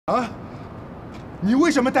你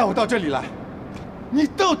为什么带我到这里来？你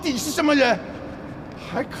到底是什么人？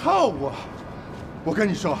还靠我？我跟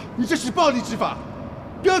你说，你这是暴力执法，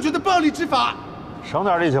标准的暴力执法。省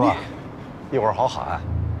点力气吧，一会儿好喊。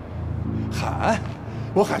喊？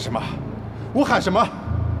我喊什么？我喊什么？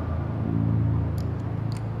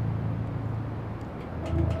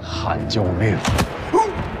喊救命！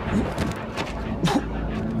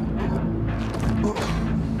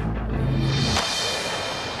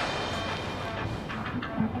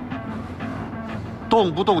动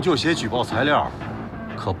不动就写举报材料，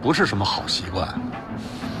可不是什么好习惯。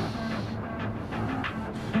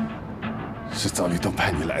是赵立东派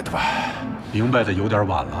你来的吧？明白的有点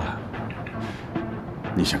晚了。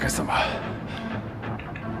你想干什么？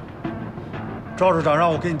赵市长让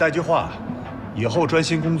我给你带句话，以后专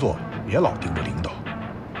心工作，别老盯着领导，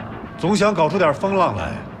总想搞出点风浪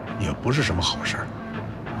来，也不是什么好事。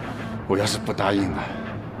我要是不答应呢？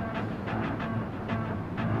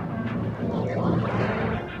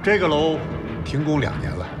这个楼停工2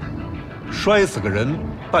年了，摔死个人，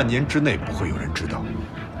半年之内不会有人知道。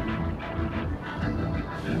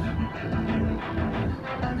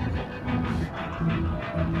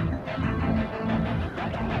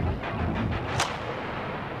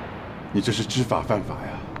你这是知法犯法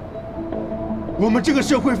呀！我们这个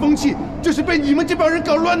社会风气就是被你们这帮人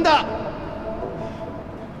搞乱的。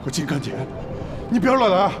我金刚姐，你不要乱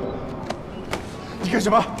来啊！你干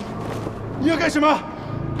什么？你要干什么？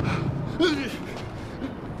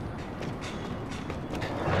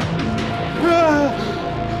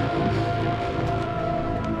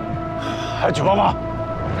还举报吗？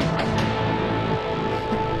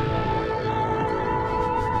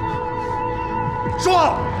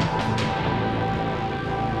说！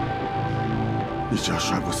你只要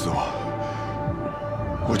摔不死我，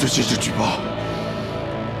我就接着举报。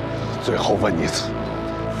最后问你一次，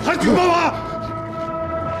还举报吗？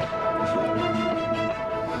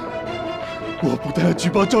我不但要举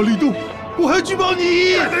报赵立东，我还举报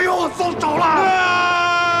你！别用我松手了！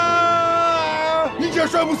你只要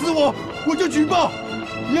摔不死我，我就举报。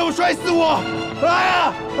你要摔死我！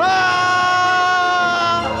啊啊！